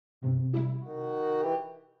In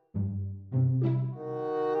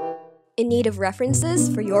need of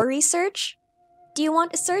references for your research? Do you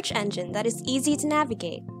want a search engine that is easy to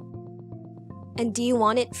navigate? And do you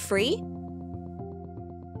want it free?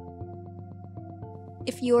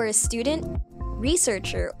 If you are a student,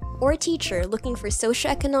 researcher, or teacher looking for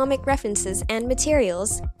socioeconomic references and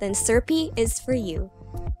materials, then serp-p is for you.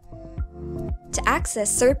 To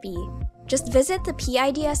access serp-p, just visit the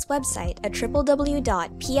PIDS website at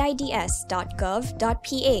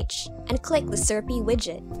www.pids.gov.ph and click the serp-p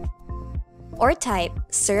widget. Or type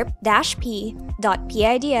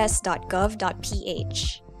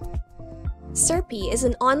serp-p.pids.gov.ph. serp-p is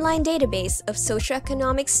an online database of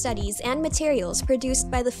socioeconomic studies and materials produced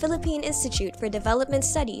by the Philippine Institute for Development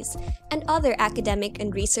Studies and other academic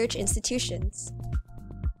and research institutions.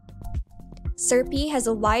 serp-p has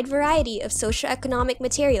a wide variety of socioeconomic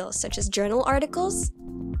materials such as journal articles,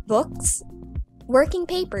 books, working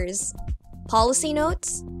papers, policy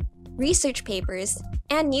notes, research papers,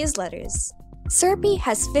 and newsletters. serp-p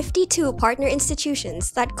has 52 partner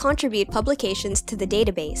institutions that contribute publications to the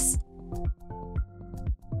database.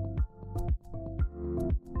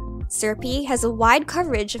 serp-p has a wide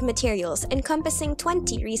coverage of materials encompassing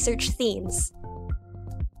 20 research themes.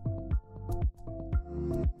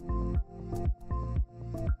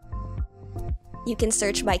 You can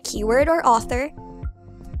search by keyword or author,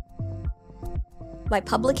 by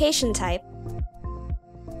publication type,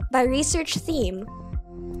 by research theme,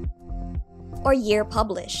 or year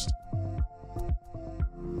published.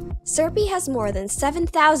 serp-p has more than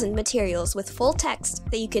 7,000 materials with full text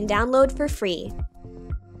that you can download for free.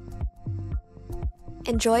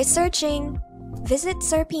 Enjoy searching! Visit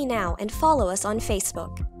serp-p now and follow us on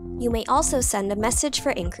Facebook. You may also send a message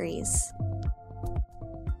for inquiries.